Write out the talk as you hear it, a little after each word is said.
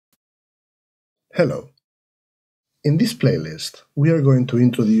Hello. In this playlist, we are going to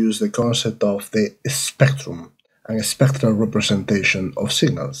introduce the concept of the spectrum and a spectral representation of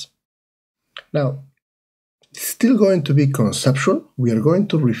signals. Now, it's still going to be conceptual. We are going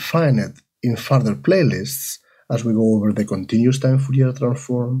to refine it in further playlists as we go over the continuous time Fourier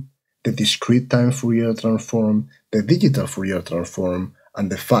transform, the discrete time Fourier transform, the digital Fourier transform, and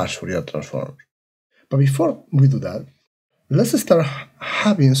the fast Fourier transform. But before we do that, let's start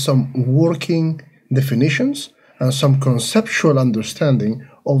having some working definitions and some conceptual understanding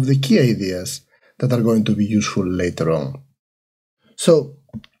of the key ideas that are going to be useful later on. So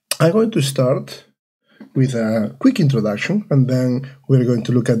I'm going to start with a quick introduction, and then we're going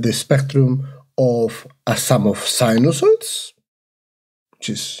to look at the spectrum of a sum of sinusoids,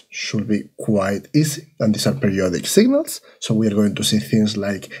 which should be quite easy, and these are periodic signals. So we are going to see things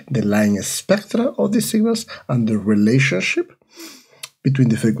like the line spectra of these signals and the relationship between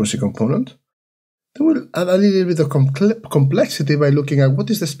the frequency component. Then we'll add a little bit of complexity by looking at what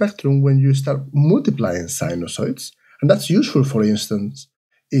is the spectrum when you start multiplying sinusoids, and that's useful, for instance,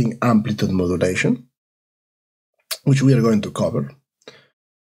 in amplitude modulation, which we are going to cover.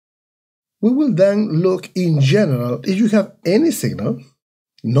 We will then look in general, if you have any signal,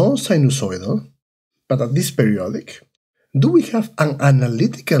 non-sinusoidal, but at least periodic, do we have an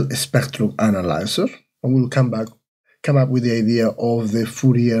analytical spectrum analyzer? And we'll come up with the idea of the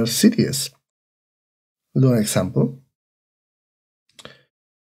Fourier series. We'll do an example.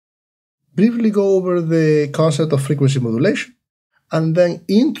 Briefly go over the concept of frequency modulation, and then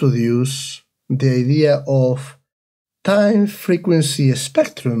introduce the idea of time-frequency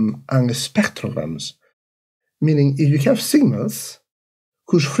spectrum and spectrograms, meaning if you have signals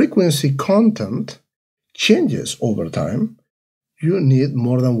whose frequency content changes over time, you need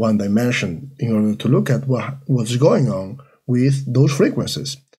more than one dimension in order to look at what's going on with those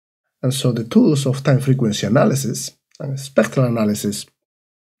frequencies. And so the tools of time-frequency analysis and spectral analysis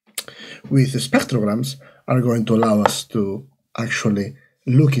with spectrograms are going to allow us to actually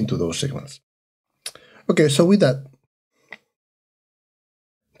look into those signals. Okay, so with that,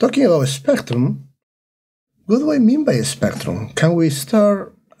 talking about a spectrum, what do I mean by a spectrum? Can we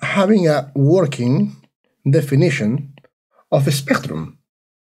start having a working definition of a spectrum?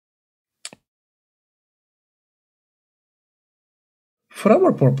 For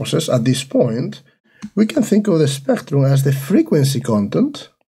our purposes at this point, we can think of the spectrum as the frequency content,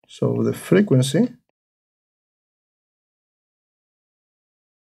 so the frequency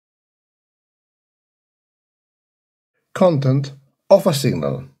content of a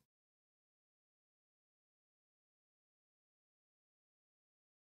signal.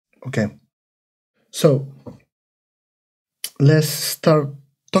 Okay, so let's start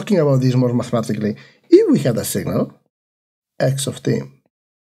talking about this more mathematically. If we had a signal, x of t,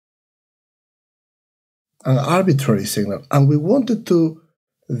 an arbitrary signal, and we wanted to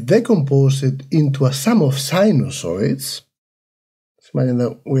decompose it into a sum of sinusoids, let's imagine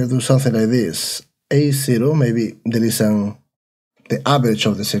that we'll do something like this. A0, maybe there is the average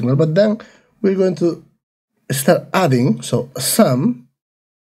of the signal, but then we're going to start adding, so a sum.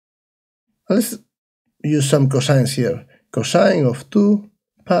 Let's use some cosines here. Cosine of 2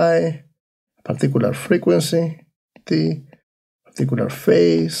 pi, particular frequency, t, particular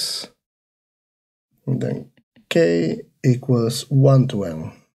phase, and then k equals 1 to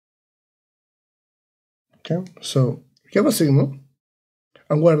n. Okay, so we have a signal,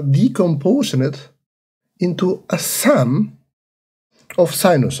 and we're decomposing it into a sum of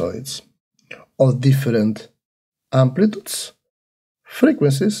sinusoids of different amplitudes,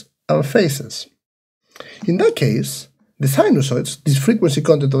 frequencies, and phases. In that case, the sinusoids, this frequency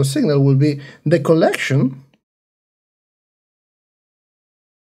content of a signal, will be the collection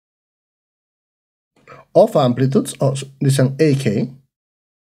of amplitudes, this is an AK,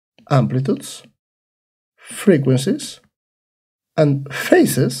 amplitudes, frequencies, and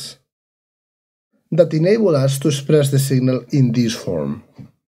phases that enable us to express the signal in this form.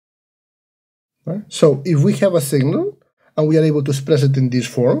 Right? So if we have a signal and we are able to express it in this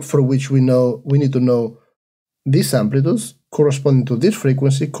form, for which we need to know these amplitudes corresponding to this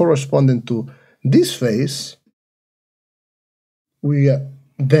frequency, corresponding to this phase, we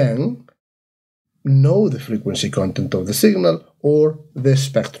then know the frequency content of the signal or the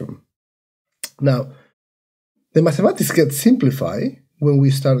spectrum. Now, the mathematics get simplified when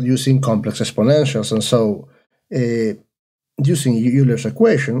we start using complex exponentials, and so using Euler's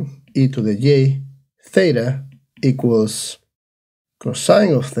equation, e to the j theta equals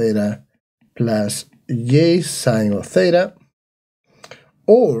cosine of theta plus j sine of theta,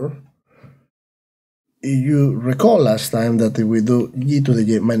 or you recall last time that if we do e to the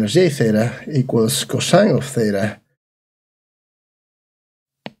j minus j theta equals cosine of theta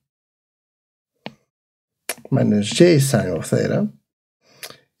minus j sine of theta,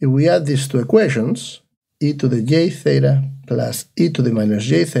 if we add these two equations, e to the j theta plus e to the minus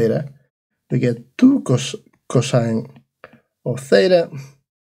j theta, we get 2 cosine of theta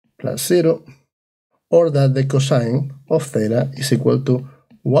plus 0, or that the cosine of theta is equal to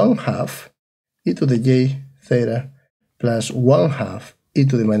 1/2 e to the j theta plus 1/2 e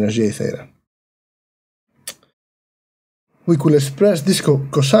to the minus j theta. We could express this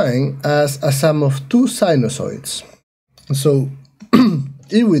cosine as a sum of two sinusoids. So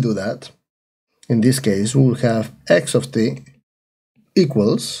if we do that, in this case we will have x of t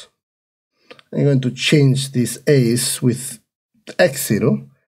equals, I'm going to change these a's with x0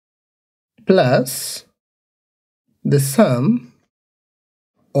 plus the sum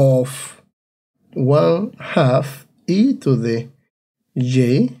of 1/2 e to the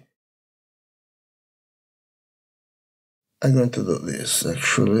j. I'm going to do this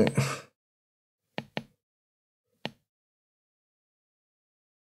actually.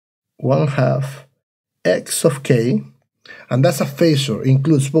 One-half x of k, and that's a phasor,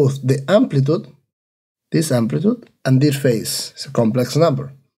 includes both the amplitude, this amplitude, and this phase. It's a complex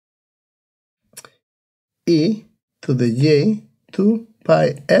number. E to the j 2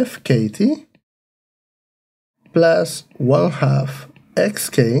 pi fkt plus 1/2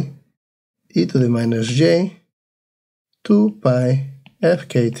 xk e to the minus j 2 pi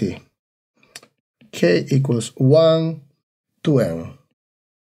fkt. K equals 1 to n.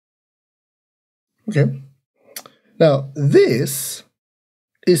 Okay. Now this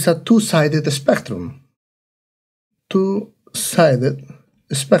is a two-sided spectrum. Two-sided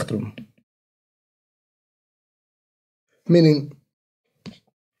spectrum. Meaning,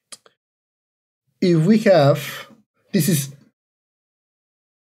 if we have, this is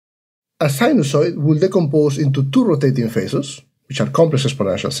a sinusoid will decompose into two rotating phases, which are complex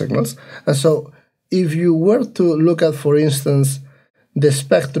exponential signals. And so if you were to look at, for instance, the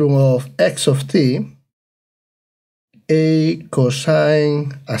spectrum of x of t, a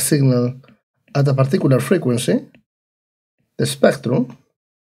cosine a signal at a particular frequency, the spectrum,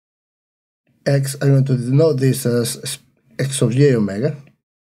 x, I'm going to denote this as x of j omega,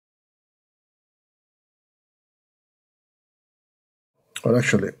 or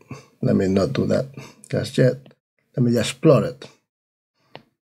actually, let me not do that just yet. Let me just plot it.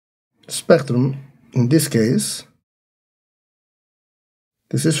 Spectrum, in this case,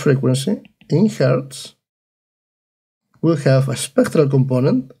 this is frequency in hertz, will have a spectral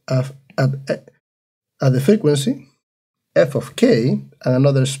component at the frequency f of k and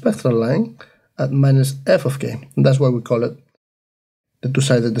another spectral line at minus f of k. And that's why we call it the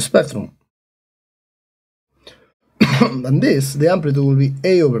two-sided spectrum. And this, the amplitude will be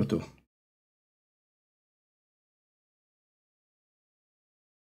a over 2.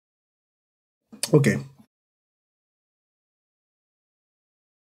 Okay.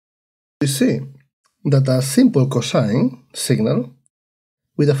 We see that a simple cosine signal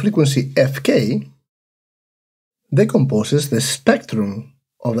with a frequency fk decomposes the spectrum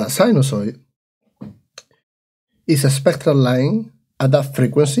of that sinusoid is a spectral line at that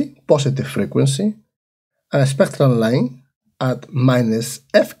frequency, positive frequency, and a spectral line at minus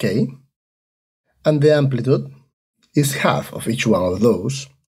fk, and the amplitude is half of each one of those.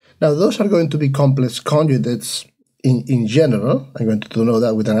 Now those are going to be complex conjugates in general. I'm going to denote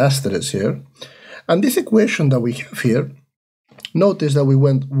that with an asterisk here. And this equation that we have here, notice that we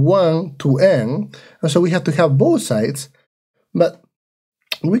went 1 to n, and so we have to have both sides, but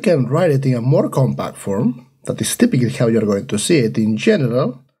we can write it in a more compact form. That is typically how you're going to see it in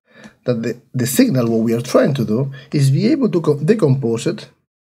general, that the signal, what we are trying to do, is be able to decompose it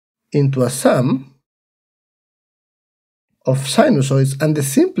into a sum of sinusoids, and the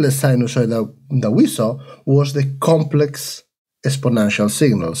simplest sinusoid that we saw was the complex exponential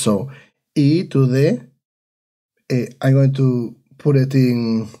signal. So e to the, I'm going to put it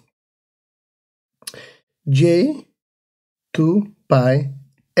in j 2 pi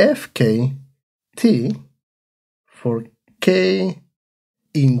fkt for k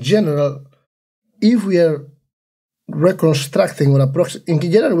in general. If we are reconstructing or approximating,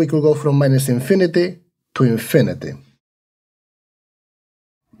 in general we could go from minus infinity to infinity.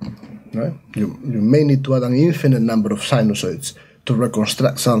 Right? You may need to add an infinite number of sinusoids to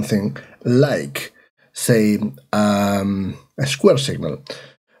reconstruct something like, say, a square signal.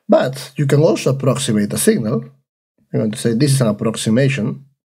 But you can also approximate a signal. I'm going to say this is an approximation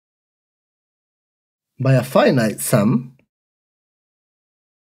by a finite sum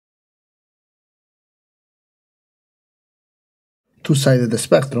two-sided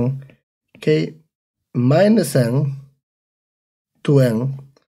spectrum, k minus n to n.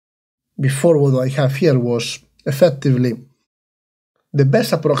 Before, what I have here was effectively the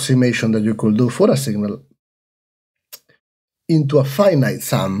best approximation that you could do for a signal into a finite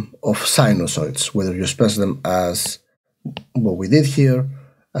sum of sinusoids, whether you express them as what we did here,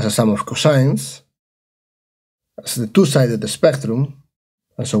 as a sum of cosines, as the two-sided spectrum,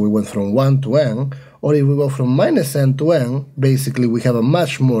 and so we went from 1 to n, or if we go from minus n to n, basically we have a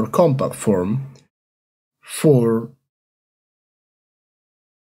much more compact form for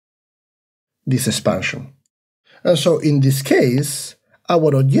this expansion. And so in this case,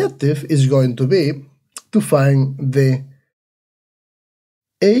 our objective is going to be to find the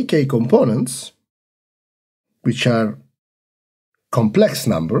AK components, which are complex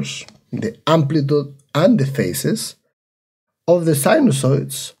numbers, the amplitude and the phases of the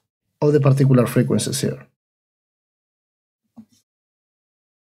sinusoids of the particular frequencies here.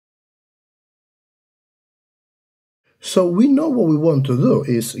 So we know what we want to do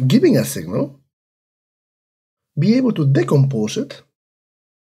is, giving a signal, be able to decompose it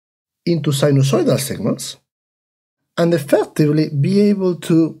into sinusoidal signals and effectively be able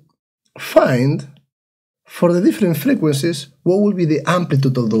to find, for the different frequencies, what will be the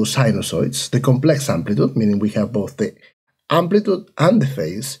amplitude of those sinusoids, the complex amplitude, meaning we have both the amplitude and the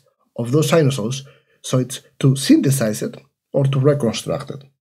phase of those sinusoids, so it's to synthesize it or to reconstruct it.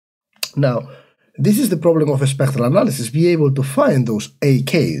 Now, this is the problem of a spectral analysis, be able to find those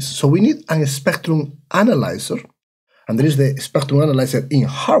AKs. So we need a spectrum analyzer, and there is the spectrum analyzer in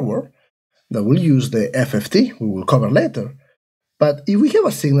hardware that will use the FFT, we will cover later. But if we have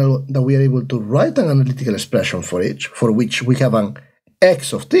a signal that we are able to write an analytical expression for which we have an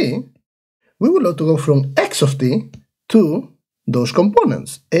x of t, we would like to go from x of t to those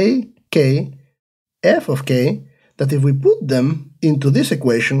components, a, k, f of k, that if we put them into this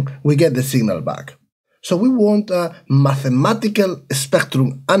equation, we get the signal back. So we want a mathematical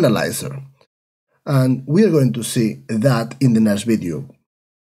spectrum analyzer, and we are going to see that in the next video.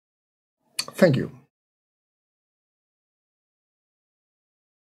 Thank you.